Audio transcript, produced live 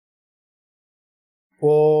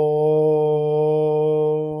ஓம்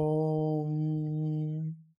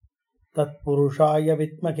தத்புருஷாய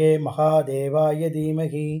வித்மகே மகாதேவாய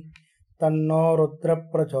தீமகி தன்னோ ருத்ர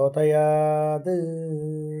பிரச்சோதயாத்.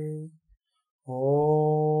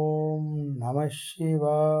 ஓம் நம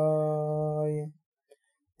சிவாய.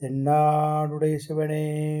 தென்னாடுடைய சிவனே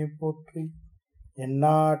போற்றி,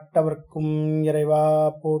 எந்நாட்டவர்க்கும் இறைவா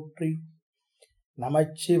போற்றி.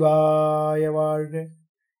 நமச்சிவாய வாழ்க,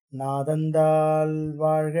 நாதந்தால்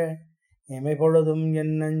வாழ்க, எமைபொழுதும்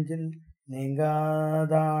என் நெஞ்சில்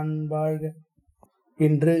நீங்காதான் வாழ்க.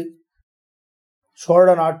 இன்று சோழ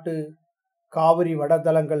நாட்டு காவிரி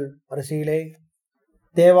வடதலங்கள் வரிசையிலே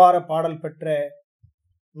தேவார பாடல் பெற்ற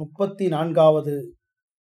 34வது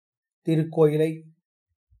திருக்கோயிலை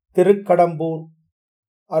திருக்கடம்பூர்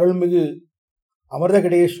அருள்மிகு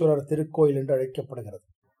அமிர்தகடேஸ்வரர் திருக்கோயில் என்று அழைக்கப்படுகிறது.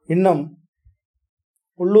 இன்னும்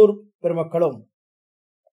உள்ளூர் பெருமக்களும்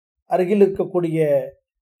அருகில் இருக்கக்கூடிய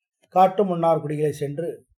காட்டு மன்னார்குடிகளை சென்று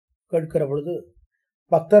கேட்கிற பொழுது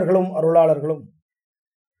பக்தர்களும் அருளாளர்களும்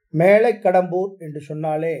மேலைக்கடம்பூர் என்று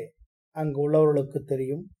சொன்னாலே அங்கு உள்ளவர்களுக்கு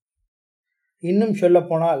தெரியும். இன்னும்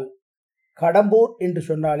சொல்லப்போனால் கடம்பூர் என்று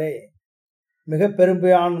சொன்னாலே மிக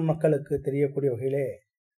பெரும்பாலான மக்களுக்கு தெரியக்கூடிய வகையிலே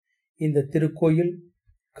இந்த திருக்கோயில்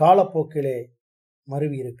காலப்போக்கிலே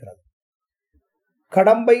மருவி இருக்கிறது.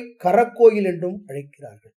 கடம்பை கரக்கோயில் என்றும்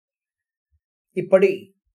அழைக்கிறார்கள். இப்படி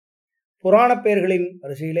புராண பெயர்களின்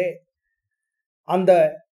வரிசையிலே அந்த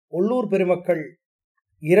உள்ளூர் பெருமக்கள்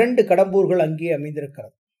 2 கடம்பூர்கள் அங்கே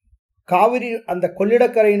அமைந்திருக்கிறது. காவிரி அந்த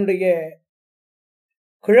கொள்ளிடக்கரையினுடைய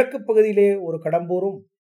கிழக்கு பகுதியிலே ஒரு கடம்பூரும்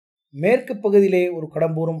மேற்கு பகுதியிலே ஒரு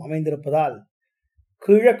கடம்பூரும் அமைந்திருப்பதால்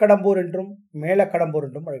கீழக்கடம்பூர் என்றும் மேலக்கடம்பூர்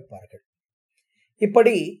என்றும் அழைப்பார்கள்.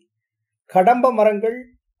 இப்படி கடம்ப மரங்கள்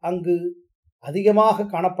அங்கு அதிகமாக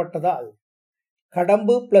காணப்பட்டதால்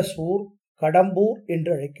கடம்பு பிளஸ் ஊர் கடம்பூர்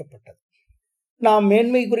என்று அழைக்கப்பட்டது. நாம்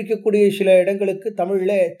மேன்மை குறிக்கக்கூடிய சில இடங்களுக்கு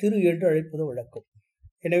தமிழில் திரு என்று அழைப்பது வழக்கம்.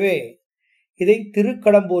 எனவே இதை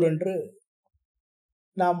திருக்கடம்பூர் என்று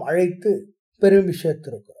நாம் அழைத்து பெருமை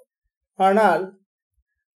சேர்த்திருக்கிறோம். ஆனால்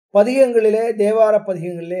பதிகங்களிலே, தேவார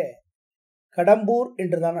பதிகங்களிலே கடம்பூர்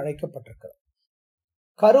என்றுதான் அழைக்கப்பட்டிருக்கிறது.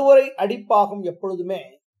 கருவறை அடிப்பாகம் எப்பொழுதுமே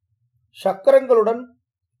சக்கரங்களுடன்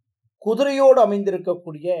குதிரையோடு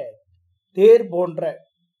அமைந்திருக்கக்கூடிய தேர் போன்ற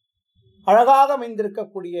அழகாக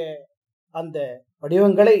அமைந்திருக்கக்கூடிய அந்த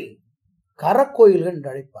வடிவங்களை கரக்கோயில்கள் என்று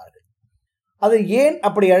அழைப்பார்கள். அது ஏன்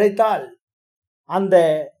அப்படி அழைத்தால், அந்த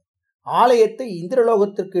ஆலயத்தை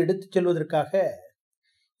இந்திரலோகத்திற்கு எடுத்துச் செல்வதற்காக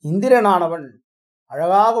இந்திரனானவன்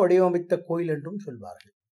அழகாக வடிவமைத்த கோயில் என்றும்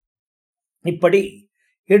சொல்வார்கள். இப்படி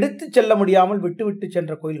எடுத்து செல்ல முடியாமல் விட்டுவிட்டு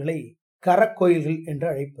சென்ற கோயில்களை கரக்கோயில்கள் என்று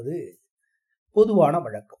அழைப்பது பொதுவான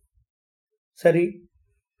வழக்கம். சரி,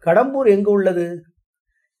 கடம்பூர் எங்கு உள்ளது,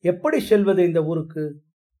 எப்படி செல்வது இந்த ஊருக்கு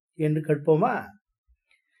என்று கேட்போமா?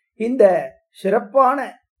 இந்த சிறப்பான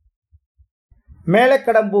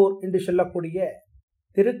மேலக்கடம்பூர் என்று சொல்லக்கூடிய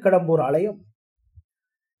திருக்கடம்பூர் ஆலயம்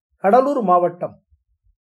கடலூர் மாவட்டம்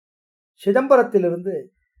சிதம்பரத்திலிருந்து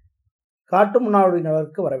காட்டுமன்னார்குடி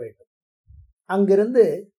நகருக்கு வர வேண்டும். அங்கிருந்து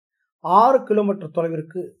 6 கிலோமீட்டர்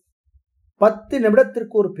தொலைவிற்கு 10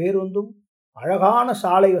 நிமிடத்திற்கு ஒரு பேருந்தும் அழகான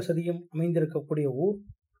சாலை வசதியும் அமைந்திருக்கக்கூடிய ஊர்.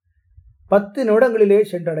 10 நிமிடங்களிலே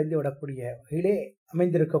சென்றடைந்து விடக்கூடிய வகையிலே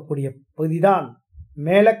அமைந்திருக்கக்கூடிய பகுதிதான்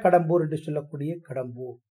மேலக்கடம்பூர் என்று சொல்லக்கூடிய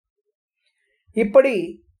கடம்பூர். இப்படி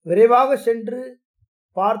விரைவாக சென்று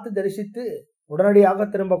பார்த்து தரிசித்து உடனடியாக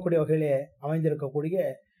திரும்பக்கூடிய வகையிலே அமைந்திருக்கக்கூடிய,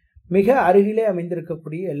 மிக அருகிலே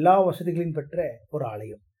அமைந்திருக்கக்கூடிய எல்லா வசதிகளையும் பெற்ற ஒரு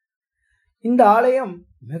ஆலயம். இந்த ஆலயம்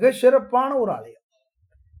மிக சிறப்பான ஒரு ஆலயம்.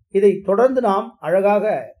 இதை தொடர்ந்து நாம் அழகாக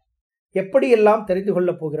எப்படியெல்லாம் தெரிந்து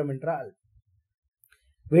கொள்ளப் போகிறோம் என்றால்,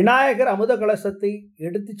 விநாயகர் அமுத கலசத்தை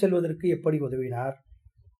எடுத்துச் செல்வதற்கு எப்படி உதவினார்,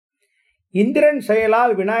 இந்திரன்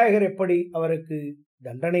செயலால் விநாயகர் எப்படி அவருக்கு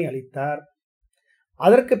தண்டனை அளித்தார்,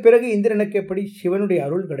 அதற்கு பிறகு இந்திரனுக்கு எப்படி சிவனுடைய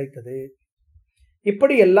அருள் கிடைத்தது,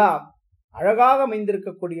 இப்படியெல்லாம் அழகாக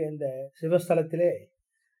அமைந்திருக்கக்கூடிய இந்த சிவஸ்தலத்திலே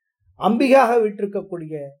அம்பிகாக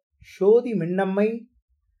வீற்றிருக்கக்கூடிய சோதி மின்னம்மை,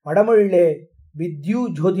 வடமொழியிலே வித்யூ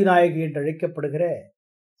ஜோதிநாயகி என்று அழைக்கப்படுகிற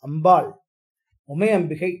அம்பாள் உமை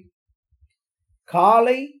அம்பிகை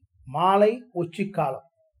காலை மாலை உச்சிக்காலம்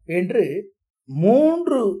என்று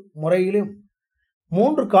 3 முறையிலும்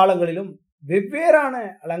 3 காலங்களிலும் வெவ்வேறான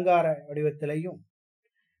அலங்கார வடிவத்திலையும்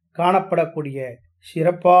காணப்படக்கூடிய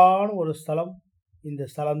சிறப்பான ஒரு ஸ்தலம் இந்த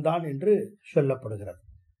ஸ்தலம்தான் என்று சொல்லப்படுகிறது.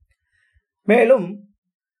 மேலும்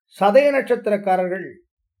சதய நட்சத்திரக்காரர்கள்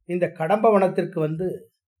இந்த கடம்ப வனத்திற்கு வந்து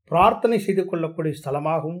பிரார்த்தனை செய்து கொள்ளக்கூடிய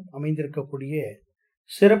ஸ்தலமாகவும் அமைந்திருக்கக்கூடிய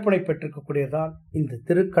சிறப்பினை பெற்றிருக்கக்கூடியதான் இந்த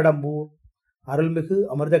திருக்கடம்பூர் அருள்மிகு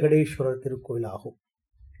அமிர்தகடேஸ்வரர் திருக்கோயில் ஆகும்.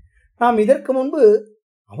 நாம் இதற்கு முன்பு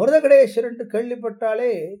அமிர்தகடேஸ்வர் என்று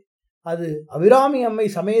கேள்விப்பட்டாலே அது அபிராமி அம்மை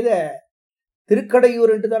சமேத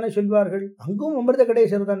திருக்கடையூர் என்று தானே சொல்வார்கள். அங்கும்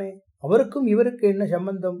அமிர்தகடேஸ்வர் தானே. அவருக்கும் இவருக்கு என்ன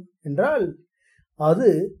சம்பந்தம் என்றால் அது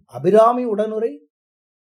அபிராமி உடனுரை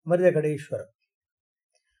அமிர்தகடேஸ்வரர்.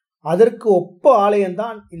 அதற்கு ஒப்ப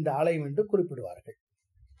ஆலயம்தான் இந்த ஆலயம் என்று குறிப்பிடுவார்கள்.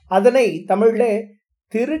 அதனை தமிழிலே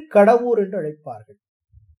திருக்கடவுர் என்று அழைப்பார்கள்.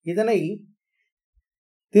 இதனை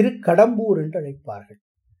திருக்கடம்பூர் என்று அழைப்பார்கள்.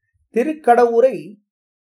 திருக்கடவுரை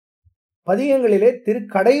பதிகங்களிலே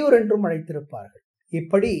திருக்கடையூர் என்றும் அழைத்திருப்பார்கள்.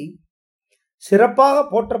 இப்படி சிறப்பாக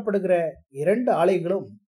போற்றப்படுகிற 2 ஆலயங்களும்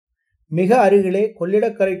மிக அருகிலே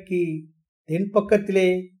கொள்ளிடக்கரைக்கு தென்பக்கத்திலே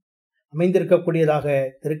அமைந்திருக்கக்கூடியதாக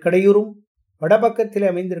திருக்கடையூரும், வடபக்கத்திலே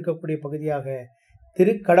அமைந்திருக்கக்கூடிய பகுதியாக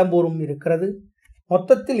திருக்கடம்பூரும் இருக்கிறது.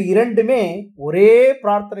 மொத்தத்தில் 2மே ஒரே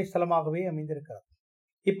பிரார்த்தனை ஸ்தலமாகவே அமைந்திருக்கிறது.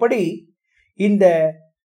 இப்படி இந்த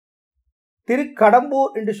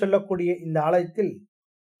திருக்கடம்பூர் என்று சொல்லக்கூடிய இந்த ஆலயத்தில்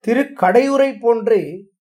திருக்கடையூரை போன்று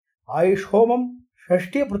ஆயுஷ் ஹோமம்,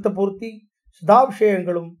 ஷஷ்டிய பிருத்தபூர்த்தி,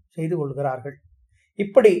 சதாபிஷேகங்களும் செய்து கொள்கிறார்கள்.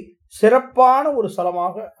 இப்படி சிறப்பான ஒரு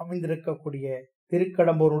ஸ்தலமாக அமைந்திருக்கக்கூடிய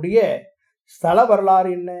திருக்கடம்பூருடைய ஸ்தல வரலாறு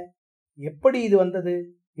என்ன, எப்படி இது வந்தது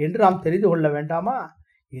என்று நாம் தெரிந்து கொள்ள வேண்டாமா?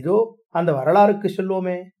 இதோ அந்த வரலாறுக்கு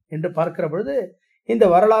சொல்லுவோமே என்று பார்க்கிற பொழுது இந்த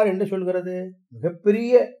வரலாறு என்ன சொல்கிறது?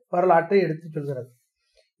 மிகப்பெரிய வரலாற்றை எடுத்து சொல்கிறது.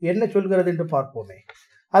 என்ன சொல்கிறது என்று பார்ப்போமே.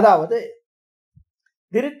 அதாவது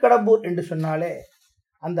திருக்கடம்பூர் என்று சொன்னாலே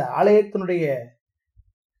அந்த ஆலயத்தினுடைய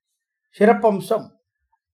சிறப்பம்சம்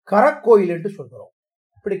கரக்கோயில் என்று சொல்கிறோம்.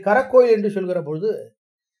 இப்படி கரக்கோயில் என்று சொல்கிற பொழுது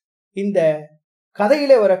இந்த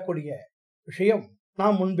கதையிலே வரக்கூடிய விஷயம்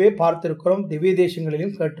நாம் முன்பே பார்த்திருக்கிறோம், திவ்ய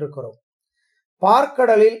தேசங்களிலும் கேட்டிருக்கிறோம்.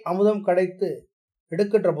 பார்க்கடலில் அமுதம் கடைத்து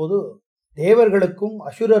எடுக்கின்ற போது தேவர்களுக்கும்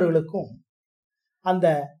அசுரர்களுக்கும் அந்த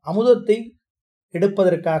அமுதத்தை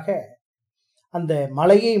எடுப்பதற்காக அந்த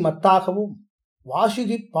மலையை மத்தாகவும்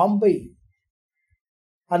வாசுகி பாம்பை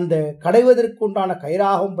அந்த கடைவதற்குண்டான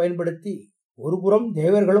கயிறாகவும் பயன்படுத்தி ஒருபுறம்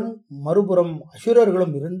தேவர்களும் மறுபுறம்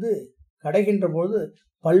அசுரர்களும் இருந்து கடைகின்ற போது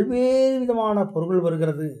பல்வேறு விதமான பொருள்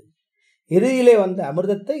வருகிறது. இறுதியிலே வந்த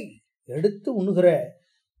அமிர்தத்தை எடுத்து உண்ணுகிற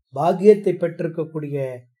பாக்கியத்தை பெற்றிருக்கக்கூடிய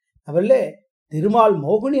அவர்களே திருமால்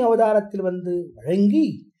மோகினி அவதாரத்தில் வந்து வழங்கி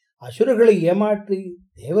அசுரர்களை ஏமாற்றி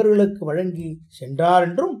தேவர்களுக்கு வழங்கி சென்றார்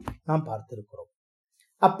என்றும் நாம் பார்த்திருக்கிறோம்.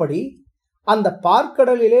 அப்படி அந்த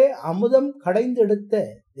பார்க்கடலிலே அமுதம் கடைந்தெடுத்த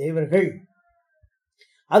தேவர்கள்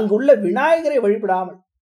அங்குள்ள விநாயகரை வழிபடாமல்,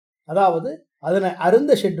 அதாவது அதனை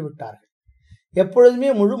அருந்த சென்று விட்டார்கள். எப்பொழுதுமே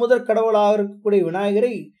முழுமுதற் கடவுளாக இருக்கக்கூடிய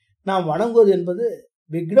விநாயகரை நாம் வணங்குவது என்பது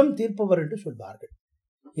விக்னம் தீர்ப்பவர் என்று சொல்வார்கள்.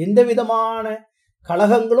 எந்த விதமான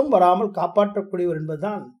கலகங்களும் வராமல் காப்பாற்றக்கூடியவர்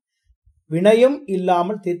என்பதுதான் வினயம்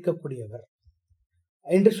இல்லாமல் தீர்க்கக்கூடியவர்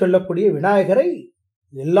என்று சொல்லக்கூடிய விநாயகரை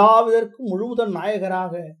எல்லாவிதற்கும் முழுமுதல்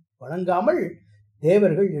நாயகராக வணங்காமல்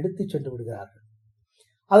தேவர்கள் எடுத்து சென்று விடுகிறார்கள்.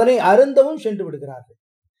 அதனை அருந்தவும் சென்று விடுகிறார்கள்.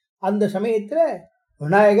 அந்த சமயத்தில்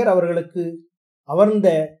விநாயகர் அவர்களுக்கு அவர்ந்த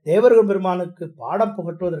தேவர்கள் பெருமானுக்கு பாடம்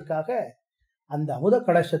புகட்டுவதற்காக அந்த அமுத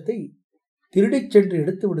கலசத்தை திருடிச் சென்று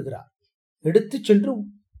எடுத்து விடுகிறார். எடுத்து சென்று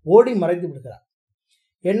ஓடி மறைந்து விடுகிறார்.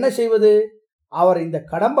 என்ன செய்வது? அவர் இந்த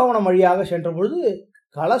கடம்பவனம் வழியாக சென்ற பொழுது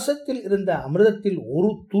கலசத்தில் இருந்த அமிர்தத்தில் ஒரு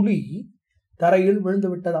துளி தரையில் விழுந்து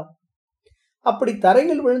விட்டதாம். அப்படி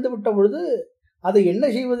தரையில் விழுந்து விட்ட பொழுது அதை என்ன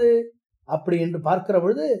செய்வது அப்படி என்று பார்க்கிற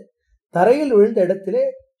பொழுது தரையில் விழுந்த இடத்திலே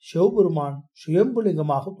சிவபெருமான்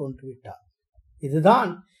சுயம்புலிங்கமாக தோன்றிவிட்டார்.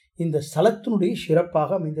 இதுதான் இந்த ஸ்தலத்தினுடைய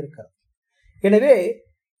சிறப்பாக அமைந்திருக்கிறது. எனவே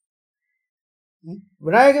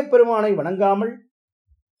விநாயகப் பெருமானை வணங்காமல்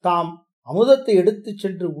தாம் அமுதத்தை எடுத்து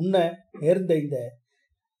சென்று உண்ண நேர்ந்த இந்த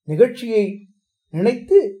நிகழ்ச்சியை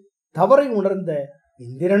நினைத்து தவறை உணர்ந்த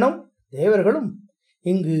இந்திரனும் தேவர்களும்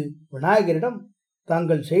இங்கு விநாயகரிடம்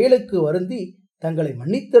தங்கள் செயலுக்கு வருந்தி தங்களை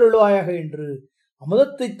மன்னித்தருள்வாயாக என்று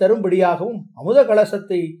அமுதத்தை தரும்படியாகவும் அமுத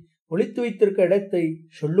கலசத்தை ஒளித்து வைத்திருக்க இடத்தை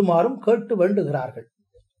சொல்லுமாறும் கேட்டு வேண்டுகிறார்கள்.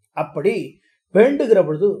 அப்படி வேண்டுகிற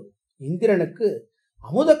பொழுது இந்திரனுக்கு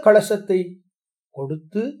அமுத கலசத்தை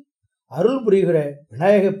கொடுத்து அருள் புரிகிற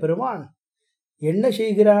விநாயகப் பெருமான் என்ன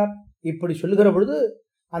செய்கிறார்? இப்படி சொல்லுகிற பொழுது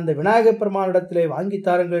அந்த விநாயகப் பெருமானிடத்திலே வாங்கி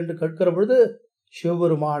தாருங்கள் என்று கேட்கிற பொழுது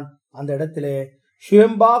சிவபெருமான் அந்த இடத்திலே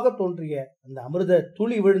சுயம்பாக தோன்றிய அந்த அமிர்த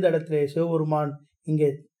துளி விழுந்த இடத்திலே சிவபெருமான் இங்கே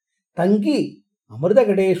தங்கி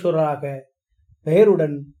அமிர்தகடேஸ்வரராக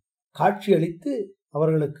பெயருடன் காட்சியளித்து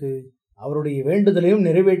அவர்களுக்கு அவருடைய வேண்டுதலையும்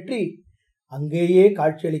நிறைவேற்றி அங்கேயே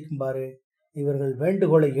காட்சியளிக்கும்பாறு இவர்கள்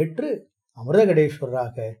வேண்டுகோளை ஏற்று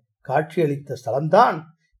அமிர்தகடேஸ்வரராக காட்சியளித்த ஸ்தலம்தான்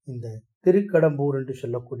இந்த திருக்கடம்பூர் என்று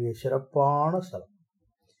சொல்லக்கூடிய சிறப்பான ஸ்தலம்.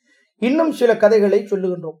 இன்னும் சில கதைகளை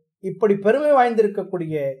சொல்லுகின்றோம். இப்படி பெருமை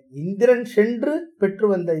வாய்ந்திருக்கக்கூடிய இந்திரன் சென்று பெற்று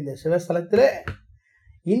வந்த இந்த சிவஸ்தலத்திலே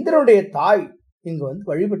இந்திரனுடைய தாய் இங்கு வந்து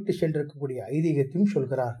வழிபட்டு சென்றிருக்கக்கூடிய ஐதீகத்தையும்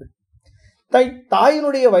சொல்கிறார்கள்.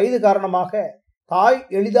 தாயினுடைய வயது காரணமாக தாய்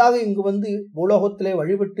எளிதாக இங்கு வந்து பூலோகத்திலே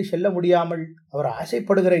வழிபட்டு செல்ல முடியாமல் அவர்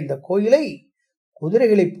ஆசைப்படுகிற இந்த கோயிலை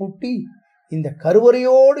குதிரைகளை பூட்டி இந்த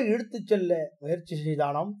கருவறையோடு இழுத்துச் செல்ல முயற்சி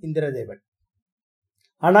செய்தானாம் இந்திரதேவன்.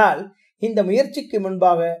 ஆனால் இந்த முயற்சிக்கு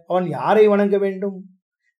முன்பாக அவன் யாரை வணங்க வேண்டும்?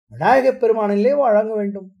 விநாயகப் பெருமானிலே வணங்க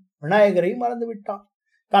வேண்டும். விநாயகரை மறந்து விட்டான்.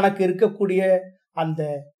 தனக்கு இருக்கக்கூடிய அந்த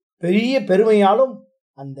பெரிய பெருமையாலும்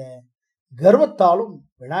அந்த கர்வத்தாலும்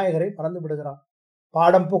விநாயகரை மறந்து விடுகிறான்.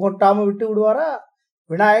 பாடம் புகட்டாம விட்டு விடுவாரா?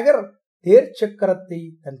 விநாயகர் தேர் சக்கரத்தை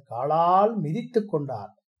தன் காலால் மிதித்து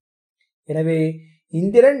கொண்டார். எனவே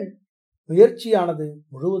இந்திரன் முயற்சியானது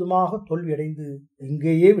முழுவதுமாக தோல்வியடைந்து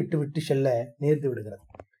இங்கேயே விட்டுவிட்டு செல்ல நேர்ந்து விடுகிறது.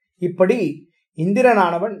 இப்படி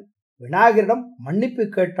இந்திரனானவன் விநாயகரிடம் மன்னிப்பு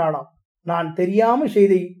கேட்டானாம். நான் தெரியாமல்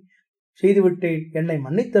செய்துவிட்டேன், என்னை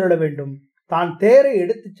மன்னித்தருள வேண்டும், தான் தேரை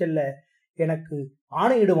எடுத்து செல்ல எனக்கு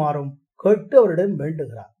ஆணையிடுமாறும் கேட்டு அவரிடம்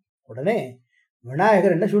வேண்டுகிறார். உடனே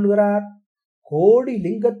விநாயகர் என்ன சொல்கிறார்? கோடி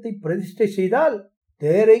லிங்கத்தை பிரதிஷ்டை செய்தால்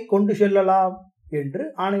தேரை கொண்டு செல்லலாம் என்று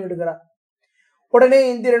ஆணையிடுகிறார். உடனே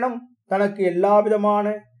இந்திரனும் தனக்கு எல்லா விதமான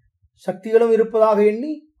சக்திகளும் இருப்பதாக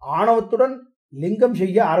எண்ணி ஆணவத்துடன் லிங்கம்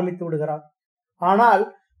செய்ய ஆரம்பித்து விடுகிறார். ஆனால்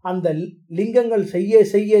அந்த லிங்கங்கள் செய்ய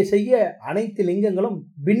செய்ய செய்ய அனைத்து லிங்கங்களும்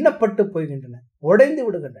பின்னப்பட்டு போகின்றன, உடைந்து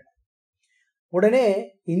விடுகின்றன. உடனே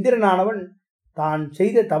இந்திரனானவன் தான்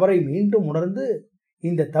செய்த தவறை மீண்டும் உணர்ந்து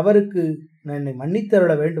இந்த தவறுக்கு என்னை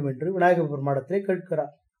மன்னித்தருள வேண்டும் என்று விநாயகர் பெருமானிடத்திலே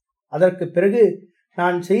கேட்கிறார். அதற்கு பிறகு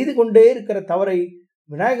நான் செய்து கொண்டே இருக்கிற தவறை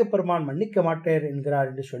விநாயகப் பெருமான் மன்னிக்க மாட்டேன் என்கிறார்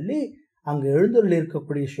என்று சொல்லி அங்கு எழுந்தருளி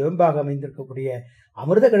இருக்கக்கூடிய சிவம்பாக அமைந்திருக்கக்கூடிய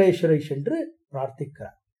அமிர்த கடேஸ்வரை சென்று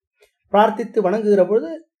பிரார்த்திக்கிறார். பிரார்த்தித்து வணங்குகிற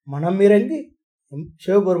பொழுது மனம் இறங்கி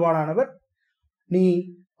சிவபெருமானானவர் நீ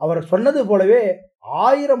அவர் சொன்னது போலவே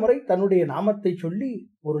 1000 முறை தன்னுடைய நாமத்தை சொல்லி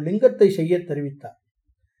ஒரு லிங்கத்தை செய்ய தெரிவித்தார்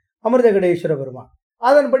அமிர்த கடேஸ்வர பெருமான்.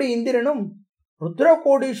 அதன்படி இந்திரனும்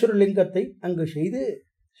ருத்ரகோடீஸ்வர லிங்கத்தை அங்கு செய்து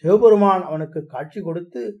சிவபெருமான் அவனுக்கு காட்சி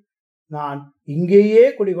கொடுத்து நான் இங்கேயே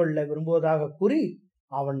குடிகொள்ள விரும்புவதாக கூறி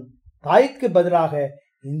அவன் தாய்க்கு பதிலாக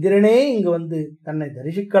இந்திரனே இங்கு வந்து தன்னை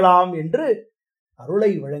தரிசிக்கலாம் என்று அருளை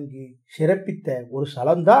வழங்கி சிறப்பித்த ஒரு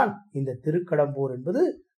ஸ்தலம்தான் இந்த திருக்கடம்பூர் என்பது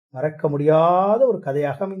மறக்க முடியாத ஒரு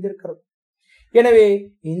கதையாக அமைந்திருக்கிறது. எனவே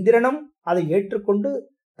இந்திரனும் அதை ஏற்றுக்கொண்டு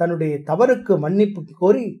தன்னுடைய தவறுக்கு மன்னிப்பு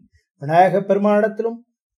கோரி விநாயகப் பெருமானிடத்திலும்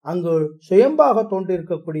அங்கு சுயம்பாக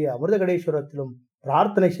தோன்றியிருக்கக்கூடிய அமிர்த கடேஸ்வரத்திலும்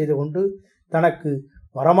பிரார்த்தனை செய்து கொண்டு தனக்கு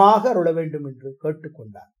வரமாக அருள வேண்டும் என்று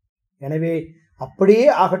கேட்டுக்கொண்டார். எனவே அப்படியே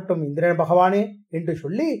ஆகட்டும் இந்திரன் பகவானே என்று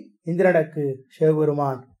சொல்லி இந்திரனுக்கு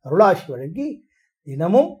சிவபெருமான் அருளாசி வழங்கி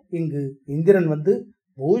தினமும் இங்கு இந்திரன் வந்து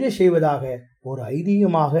பூஜை செய்வதாக ஒரு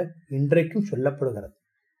ஐதீகமாக இன்றைக்கும் சொல்லப்படுகிறது.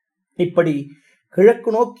 இப்படி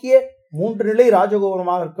கிழக்கு நோக்கிய 3 நிலை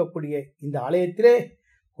ராஜகோபுரமாக இருக்கக்கூடிய இந்த ஆலயத்திலே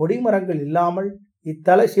கொடிமரங்கள் இல்லாமல்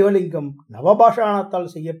இத்தல சிவலிங்கம்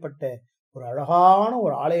நவபாஷாணத்தால் செய்யப்பட்ட ஒரு அழகான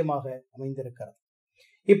ஒரு ஆலயமாக அமைந்திருக்கிறது.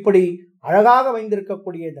 இப்படி அழகாக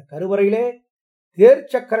அமைந்திருக்கக்கூடிய இந்த கருவறையிலே தேர்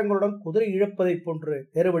சக்கரங்களுடன் குதிரை இழப்பதை போன்று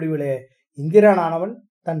தேர் வடிவிலே இந்திரனானவன்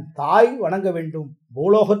தன் தாய் வணங்க வேண்டும்,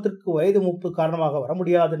 பூலோகத்திற்கு வயது மூப்பு காரணமாக வர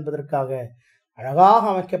முடியாது என்பதற்காக அழகாக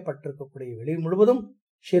அமைக்கப்பட்டிருக்கக்கூடிய வெளி முழுவதும்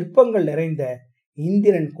சிற்பங்கள் நிறைந்த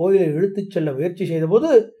இந்திரன் கோயிலை இழுத்துச் செல்ல முயற்சி செய்த போது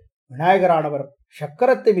விநாயகரானவர்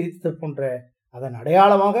சக்கரத்தை மிதித்தது போன்ற அதன்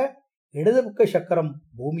அடையாளமாக இடது பக்க சக்கரம்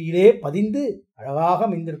பூமியிலே பதிந்து அழகாக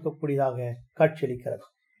அமைந்திருக்கக்கூடியதாக காட்சியளிக்கிறது.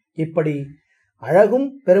 இப்படி அழகும்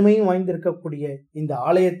பெருமையும் வாய்ந்திருக்கக்கூடிய இந்த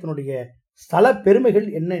ஆலயத்தினுடைய ஸ்தல பெருமைகள்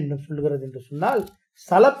என்ன என்று சொல்லுகிறது என்று சொன்னால்,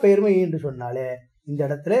 ஸ்தல பெருமை என்று சொன்னாலே இந்த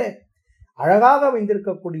இடத்துல அழகாக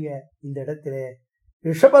அமைந்திருக்கக்கூடிய இந்த இடத்திலே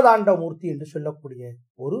ரிஷபதாண்ட மூர்த்தி என்று சொல்லக்கூடிய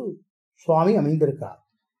ஒரு சுவாமி அமைந்திருக்கிறார்.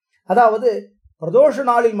 அதாவது பிரதோஷ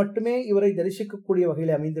நாளில் மட்டுமே இவரை தரிசிக்கக்கூடிய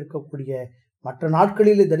வகையில் அமைந்திருக்கக்கூடிய, மற்ற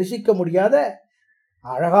நாட்களில் தரிசிக்க முடியாத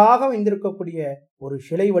அழகாக அமைந்திருக்கக்கூடிய ஒரு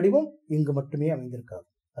சிலை வடிவம் இங்கு மட்டுமே அமைந்திருக்கிறது.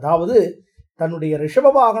 அதாவது தன்னுடைய ரிஷப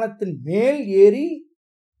வாகனத்தின் மேல் ஏறி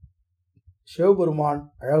சிவபெருமான்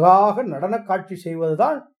அழகாக நடன காட்சி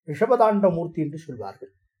செய்வதுதான் ரிஷபதாண்ட மூர்த்தி என்று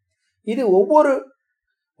சொல்வார்கள். இது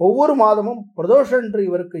ஒவ்வொரு மாதமும் பிரதோஷன்று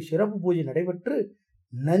இவருக்கு சிறப்பு பூஜை நடைபெற்று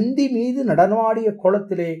நந்தி மீது நடனமாடிய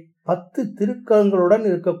கோலத்திலே 10 திருக்கரங்களுடன்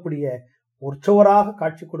இருக்கக்கூடிய உற்சவராக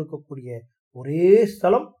காட்சி கொடுக்கக்கூடிய ஒரே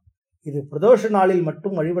ஸ்தலம் இது. பிரதோஷ நாளில்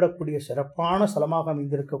மட்டும் வழிபடக்கூடிய சிறப்பான ஸ்தலமாக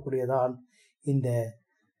அமைந்திருக்கக்கூடியதான் இந்த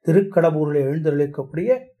திருக்கடம்பூரில் எழுந்தருளிக்கக்கூடிய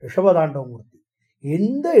ரிஷபதாண்ட மூர்த்தி.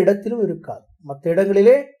 எந்த இடத்திலும் இருக்காது. மற்ற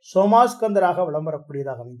இடங்களிலே சோமாஸ்கந்தராக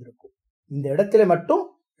விளம்பரக்கூடியதாக அமைந்திருக்கும். இந்த இடத்திலே மட்டும்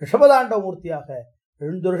ரிஷபதாண்ட மூர்த்தியாக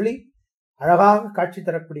எழுந்தருளி அழகாக காட்சி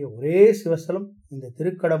தரக்கூடிய ஒரே சிவஸ்தலம் இந்த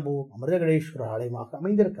திருக்கடம்பூர் அமிர்த கடேஸ்வரர் ஆலயமாக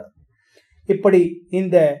அமைந்திருக்கிறது. இப்படி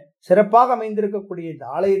இந்த சிறப்பாக அமைந்திருக்கக்கூடிய இந்த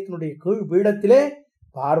ஆலயத்தினுடைய கீழ் பீடத்திலே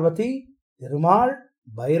பார்வதி, திருமால்,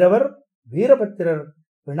 பைரவர், வீரபத்திரர்,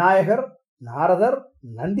 விநாயகர், நாரதர்,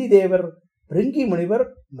 நந்திதேவர், பிருங்கி முனிவர்,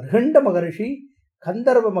 மிருகண்ட மகரிஷி,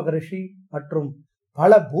 கந்தர்வ மகரிஷி மற்றும்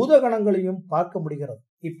பல பூதகணங்களையும் பார்க்க முடிகிறது.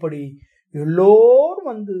 இப்படி எல்லோரும்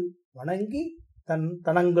வந்து வணங்கி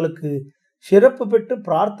தனங்களுக்கு சிறப்பு பெற்று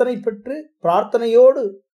பிரார்த்தனையோடு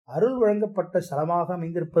அருள் வழங்கப்பட்ட ஸ்தலமாக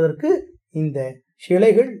அமைந்திருப்பதற்கு இந்த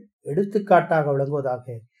சிலைகள் எடுத்துக்காட்டாக விளங்குவதாக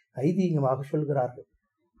ஐதீகமாக சொல்கிறார்கள்.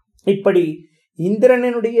 இப்படி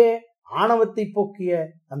இந்திரனுடைய ஆணவத்தை போக்கிய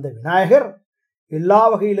அந்த விநாயகர் எல்லா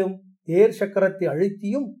வகையிலும் தேர் சக்கரத்தை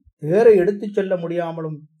அழுத்தியும் தேரை எடுத்துச் செல்ல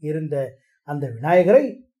முடியாமலும் இருந்த அந்த விநாயகரை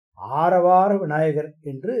ஆரவார விநாயகர்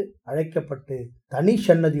என்று அழைக்கப்பட்டு தனி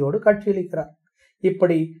சன்னதியோடு காட்சியளிக்கிறார்.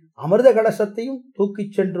 இப்படி அமிர்த கலசத்தையும்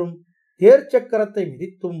தூக்கிச் சென்றும் தேர் சக்கரத்தை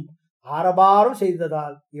மிதித்தும் ஆரவாரம்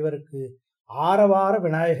செய்ததால் இவருக்கு ஆரவார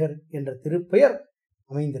விநாயகர் என்ற திருப்பெயர்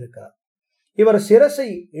அமைந்திருக்கிறார். இவர் சிரசை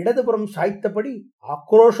இடதுபுறம் சாய்த்தபடி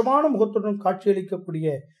ஆக்ரோஷமான முகத்துடன் காட்சியளிக்கக்கூடிய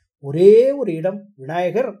ஒரே ஒரு இடம்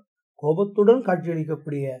விநாயகர் கோபத்துடன்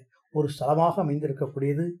காட்சியளிக்கக்கூடிய ஒரு ஸ்தலமாக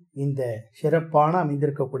அமைந்திருக்கக்கூடியது இந்த சிறப்பான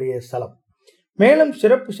அமைந்திருக்கக்கூடிய ஸ்தலம். மேலும்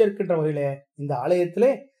சிறப்பு சேர்க்கின்ற வகையில இந்த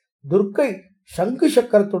ஆலயத்திலே துர்க்கை சங்கு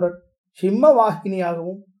சக்கரத்துடன் சிம்ம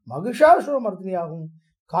வாகினியாகவும் மகிஷாசுர மர்தினியாகவும்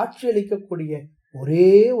காட்சியளிக்கக்கூடிய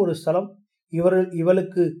ஒரே ஒரு ஸ்தலம்.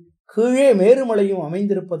 இவளுக்கு கீழே மேருமலையும்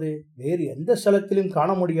அமைந்திருப்பது வேறு எந்த ஸ்தலத்திலும் காண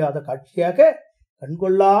முடியாத காட்சியாக,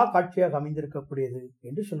 கண்கொள்ளா காட்சியாக அமைந்திருக்கக்கூடியது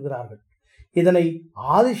என்று சொல்கிறார்கள். இதனை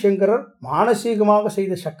ஆதிசங்கரர் மானசீகமாக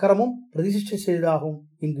செய்த சக்கரமும் பிரதிஷ்டை செய்ததாகவும்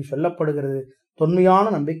இங்கு சொல்லப்படுகிறது. தொன்மையான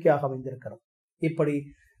நம்பிக்கையாக அமைந்திருக்கிறது. இப்படி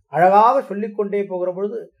அழகாக சொல்லிக்கொண்டே போகிற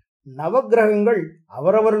பொழுது நவக்கிரகங்கள்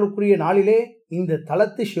அவரவர்களுக்குரிய நாளிலே இந்த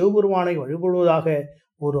தலத்து சிவபெருமானை வழிபடுவதாக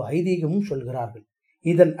ஒரு ஐதீகமும் சொல்கிறார்கள்.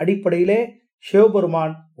 இதன் அடிப்படையிலே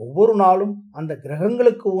சிவபெருமான் ஒவ்வொரு நாளும் அந்த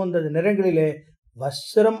கிரகங்களுக்கு உகந்த நிறங்களிலே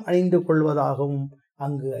வஸ்திரம் அணிந்து கொள்வதாகவும்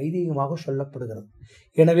அங்கு ஐதீகமாக சொல்லப்படுகிறது.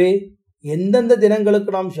 எனவே எந்தெந்த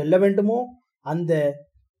தினங்களுக்கு நாம் செல்ல வேண்டுமோ அந்த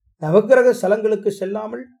நவக்கிரக ஸ்தலங்களுக்கு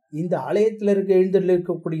செல்லாமல் இந்த ஆலயத்தில்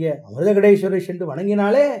எழுந்திருக்கக்கூடிய அமிர்தகடேஸ்வரை சென்று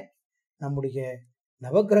வணங்கினாலே நம்முடைய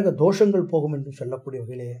நவக்கிரக தோஷங்கள் போகும் என்று சொல்லக்கூடிய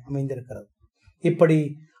வகையிலே அமைந்திருக்கிறது. இப்படி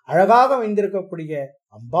அழகாக அமைந்திருக்கக்கூடிய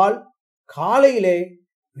அம்பாள் காலையிலே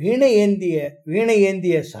வீணை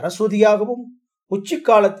ஏந்திய சரஸ்வதியாகவும்,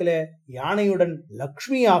 உச்சிக்காலத்திலே யானையுடன்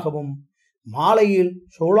லக்ஷ்மியாகவும், மாலையில்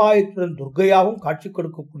சோழாயத்துடன் துர்க்கையாகவும் காட்சி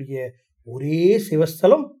கொடுக்கக்கூடிய ஒரே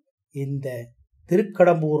சிவஸ்தலம் இந்த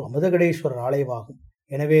திருக்கடம்பூர் அமிர்தகடேஸ்வரர் ஆலயமாகும்.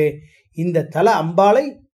 எனவே இந்த தல அம்பாளை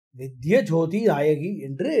வித்ய ஜோதி நாயகி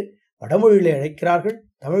என்று வடமொழியிலே அழைக்கிறார்கள்.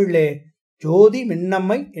 தமிழிலே ஜோதி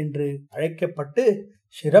மின்னம்மை என்று அழைக்கப்பட்டு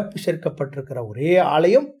சிறப்பு சேர்க்கப்பட்டிருக்கிற ஒரே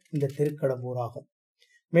ஆலயம் இந்த திருக்கடம்பூர் ஆகும்.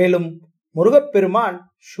 மேலும் முருகப்பெருமான்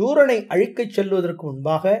சூரனை அழிக்கச் செல்வதற்கு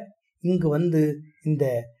முன்பாக இங்கு வந்து இந்த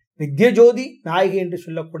வித்யஜோதி நாயகி என்று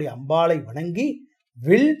சொல்லக்கூடிய அம்பாளை வணங்கி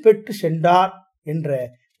வில் பெற்று சென்றார் என்ற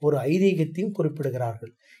ஒரு ஐதீகத்தையும்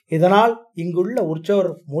குறிப்பிடுகிறார்கள். இதனால் இங்குள்ள உற்சவர்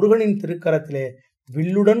முருகனின் திருக்கரத்திலே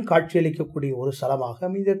வில்லுடன் காட்சியளிக்கக்கூடிய ஒரு ஸ்தலமாக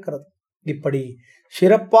அமைந்திருக்கிறது. இப்படி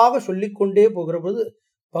சிறப்பாக சொல்லிக்கொண்டே போகிற பொழுது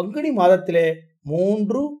பங்குனி மாதத்திலே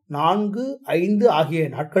 3, 4, 5 ஆகிய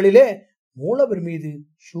நாட்களிலே மூலவர் மீது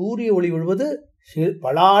சூரிய ஒளி விழுவது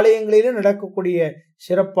பல ஆலயங்களிலே நடக்கக்கூடிய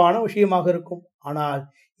சிறப்பான விஷயமாக இருக்கும். ஆனால்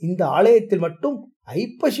இந்த ஆலயத்தில் மட்டும்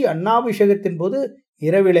ஐப்பசி அன்னாபிஷேகத்தின் போது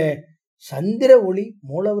இரவிலே சந்திர ஒளி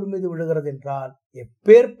மூலவர் மீது விழுகிறது என்றால்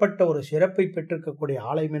எப்பேற்பட்ட ஒரு சிறப்பை பெற்றிருக்கக்கூடிய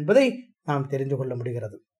ஆலயம் என்பதை நாம் தெரிந்து கொள்ள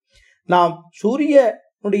முடிகிறது. நாம்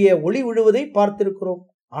சூரியனுடைய ஒளி விழுவதை பார்த்திருக்கிறோம்.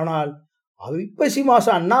 ஆனால் ஐப்பசி மாச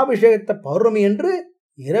அன்னாபிஷேகத்தை பௌர்ணமி என்று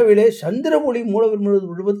இரவிலே சந்திர ஒளி மூலவர் மீது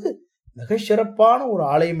விழுவது மிக சிறப்பான ஒரு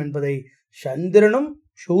ஆலயம் என்பதை சந்திரனும்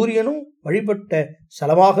சூரியனும் வழிபட்ட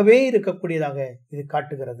ஸ்தலமாகவே இருக்கக்கூடியதாக இது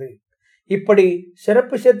காட்டுகிறது. இப்படி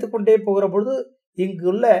சிறப்பு சேர்த்து கொண்டே போகிற பொழுது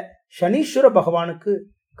இங்குள்ள சனீஸ்வர பகவானுக்கு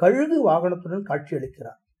கழுகு வாகனத்துடன் காட்சி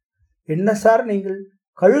அளிக்கிறார். என்ன சார் நீங்கள்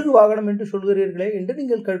கழுகு வாகனம் என்று சொல்கிறீர்களே என்று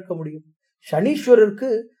நீங்கள் கேட்க முடியும். சனீஸ்வரருக்கு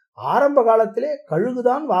ஆரம்ப காலத்திலே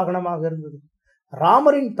கழுகுதான் வாகனமாக இருந்தது.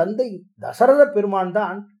 ராமரின் தந்தை தசரத பெருமான்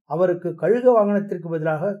தான் அவருக்கு கழுகு வாகனத்திற்கு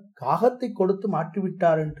பதிலாக காகத்தை கொடுத்து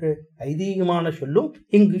மாற்றிவிட்டார் என்று ஐதீகமான சொல்லும்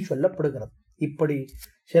இங்கு சொல்லப்படுகிறது. இப்படி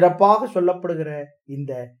சிறப்பாக சொல்லப்படுகிற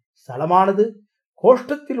இந்த ஸ்தலமானது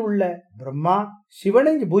கோஷ்டத்தில் உள்ள பிரம்மா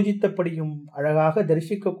சிவனை பூஜித்தபடியும் அழகாக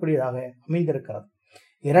தரிசிக்கக்கூடியதாக அமைந்திருக்கிறது.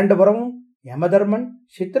 2 புறமும் யமதர்மன்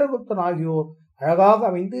சித்திரகுப்தன் ஆகியோர் அழகாக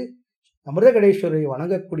அமைந்து அமிர்தகடேஸ்வரை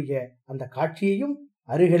வணங்கக்கூடிய அந்த காட்சியையும்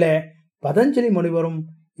அருகில பதஞ்சலி முனிவரும்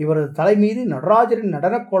இவரது தலை மீது நடராஜரின்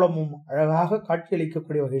நடன கோலமும் அழகாக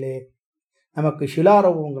காட்சியளிக்கக்கூடிய வகையிலே நமக்கு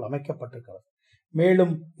சிலாரூபங்கள் அமைக்கப்பட்டிருக்கிறது.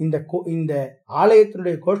 மேலும் இந்த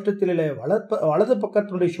ஆலயத்தினுடைய கோஷ்டத்திலே வலது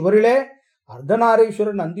பக்கத்தினுடைய சுவரிலே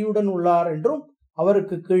அர்த்தநாரீஸ்வரர் நந்தியுடன் உள்ளார் என்றும்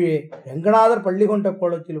அவருக்கு கீழே ரங்கநாதர் பள்ளி கொண்ட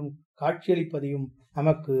கோலத்திலும் காட்சியளிப்பதையும்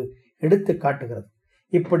நமக்கு எடுத்து காட்டுகிறது.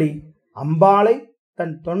 இப்படி அம்பாளை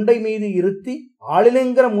தன் தொண்டை மீது இருத்தி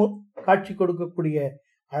ஆளிலிங்கர காட்சி கொடுக்கக்கூடிய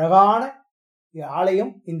அழகான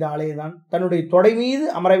ஆலயம் இந்த ஆலயம்தான். தன்னுடைய தொடை மீது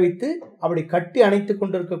அமர வைத்து அப்படி கட்டி அணைத்து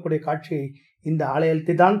கொண்டிருக்கக்கூடிய காட்சியை இந்த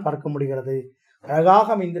ஆலயத்தில் தான் பார்க்க முடிகிறது. அழகாக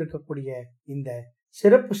அமைந்திருக்கக்கூடிய இந்த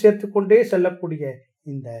சிறப்பு சேர்த்து கொண்டே செல்லக்கூடிய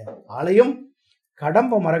இந்த ஆலயம்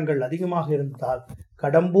கடம்ப மரங்கள் அதிகமாக இருந்தால்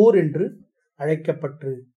கடம்பூர் என்று அழைக்கப்பட்டு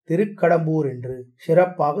திருக்கடம்பூர் என்று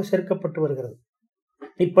சிறப்பாக சேர்க்கப்பட்டு வருகிறது.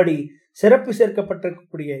 இப்படி சிறப்பு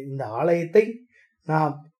சேர்க்கப்பட்டிருக்கக்கூடிய இந்த ஆலயத்தை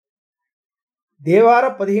நாம் தேவார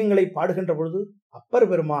பதிகங்களை பாடுகின்ற பொழுது அப்பர்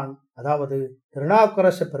பெருமான், அதாவது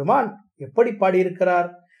திருநாவுக்கரச பெருமான் எப்படி பாடியிருக்கிறார்?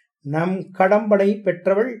 நம் கடம்பனை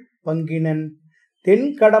பெற்றவள் பங்கினன் தென்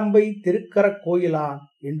கடம்பை திருக்கர கோயிலான்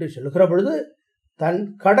என்று சொல்கிற பொழுது தன்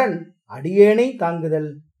கடன் அடியேனை தாங்குதல்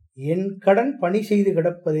என் கடன் பணி செய்து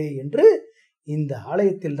கிடப்பதே என்று இந்த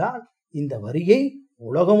ஆலயத்தில் தான் இந்த வரியை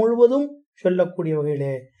உலகம் முழுவதும் சொல்லக்கூடிய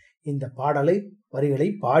வகையிலே இந்த வரிகளை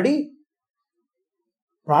பாடி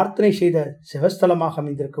பிரார்த்தனை செய்த சிவஸ்தலமாக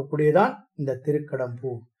அமைந்திருக்கக்கூடியதான் இந்த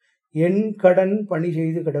திருக்கடம்பூர். என் கடன் பணி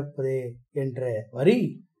செய்து கிடப்பதே என்ற வரி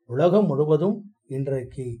உலகம் முழுவதும்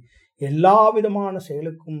இன்றைக்கு எல்லா விதமான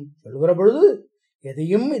செயலுக்கும் சொல்கிற பொழுது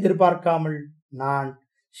எதையும் எதிர்பார்க்காமல் நான்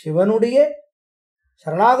சிவனுடைய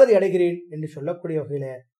சரணாகதி அடைகிறேன் என்று சொல்லக்கூடிய வகையில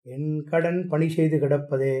என் கடன் பணி செய்து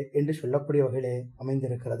கிடப்பதே என்று சொல்லக்கூடிய வகையிலே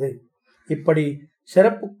அமைந்திருக்கிறது. இப்படி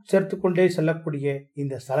சிறப்பு சேர்த்து கொண்டே செல்லக்கூடிய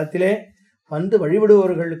இந்த ஸ்தலத்திலே வந்து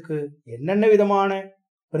வழிபடுபவர்களுக்கு என்னென்ன விதமான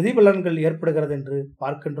பிரதிபலன்கள் ஏற்படுகிறது என்று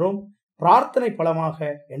பார்க்கின்றோம். பிரார்த்தனை பலமாக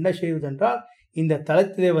என்ன செய்வதென்றால் இந்த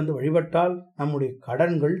தலத்திலே வந்து வழிபட்டால் நம்முடைய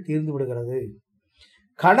கடன்கள் தீர்ந்து விடுகிறது.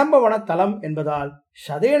 கடம்ப வன தலம் என்பதால்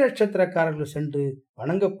சதய நட்சத்திரக்காரர்கள் சென்று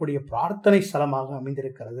வணங்கக்கூடிய பிரார்த்தனை ஸ்தலமாக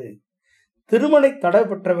அமைந்திருக்கிறது. திருமணை தடை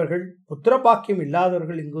பெற்றவர்கள், புத்திரபாக்கியம்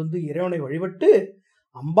இல்லாதவர்கள் இங்கு வந்து இறைவனை வழிபட்டு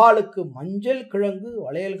அம்பாளுக்கு மஞ்சள் கிழங்கு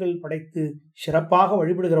வளையல்கள் படைத்து சிறப்பாக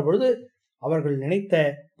வழிபடுகிற பொழுது அவர்கள் நினைத்த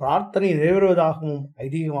பிரார்த்தனை நிறைவேறுவதாகவும்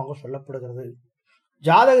ஐதீகமாக சொல்லப்படுகிறது.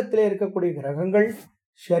 ஜாதகத்திலே இருக்கக்கூடிய கிரகங்கள்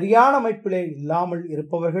சரியான அமைப்பிலே இல்லாமல்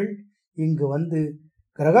இருப்பவர்கள் இங்கு வந்து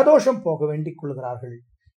கிரகதோஷம் போக வேண்டிக் கொள்கிறார்கள்.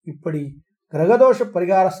 இப்படி கிரகதோஷ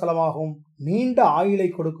பரிகார ஸ்தலமாகவும் நீண்ட ஆயுளை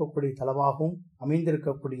கொடுக்கக்கூடிய தலமாகவும்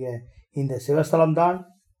அமைந்திருக்கக்கூடிய இந்த சிவஸ்தலம்தான்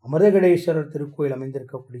அமிர்தகடேஸ்வரர் திருக்கோயில்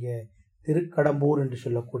அமைந்திருக்கக்கூடிய திருக்கடம்பூர் என்று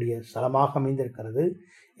சொல்லக்கூடிய ஸ்தலமாக அமைந்திருக்கிறது.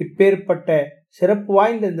 இப்பேற்பட்ட சிறப்பு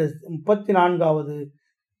வாய்ந்த இந்த 34வது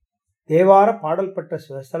தேவார பாடல் பெற்ற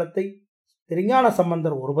சிவஸ்தலத்தை திருஞான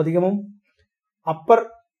சம்பந்தர் ஒரு பதிகமும் அப்பர்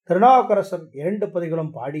திருநாவுக்கரசர் 2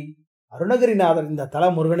 பதிகளும் பாடி அருணகிரிநாதர் இந்த தல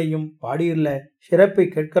முருகனையும் பாடியுள்ள சிறப்பை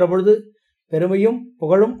கேட்கிற பொழுது பெருமையும்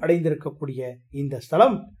புகழும் அடைந்திருக்கக்கூடிய இந்த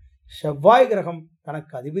ஸ்தலம் செவ்வாய் கிரகம்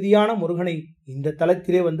தனக்கு அதிபதியான முருகனை இந்த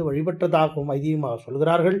தலத்திலே வந்து வழிபட்டதாகவும் ஐதீகமாக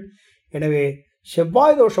சொல்கிறார்கள். எனவே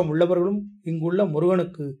செவ்வாய் தோஷம் உள்ளவர்களும் இங்குள்ள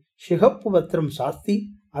முருகனுக்கு சிகப்பு வத்திரம் சாஸ்தி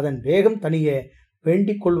அதன் வேகம் தனிய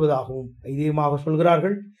வேண்டிக் கொள்வதாகவும் ஐதீகமாக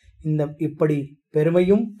சொல்கிறார்கள். இப்படி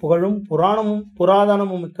பெருமையும் புகழும்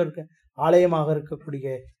புராதனமும் மிக்க ஆலயமாக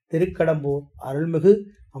இருக்கக்கூடிய திருக்கடம்பூர் அருள்மிகு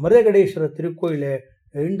அமிர்தகடேஸ்வரர் திருக்கோயிலே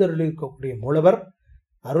எழுந்தருளிக்கக்கூடிய மூலவர்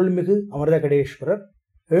அருள்மிகு அமிர்தகடேஸ்வரர்,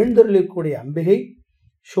 எழுந்தருளிக்கூடிய அம்பிகை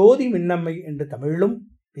சோதி மின்னம்மை என்று தமிழிலும்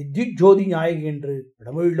வித்யுத் ஜோதி நாயகி என்று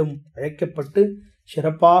வடமொழியிலும் அழைக்கப்பட்டு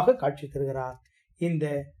சிறப்பாக காட்சி தருகிறார். இந்த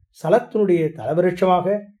ஸ்தலத்தினுடைய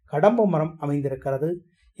தலவிருட்சமாக கடம்ப மரம் அமைந்திருக்கிறது.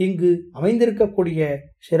 இங்கு அமைந்திருக்கக்கூடிய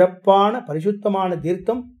சிறப்பான பரிசுத்தமான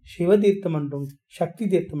தீர்த்தம் சிவ தீர்த்தம் என்றும் சக்தி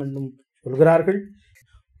தீர்த்தம் என்றும் சொல்கிறார்கள்.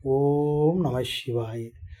 ஓம் நம சிவாய.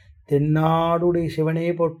 தென்னாடுடைய சிவனே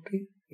போற்றி,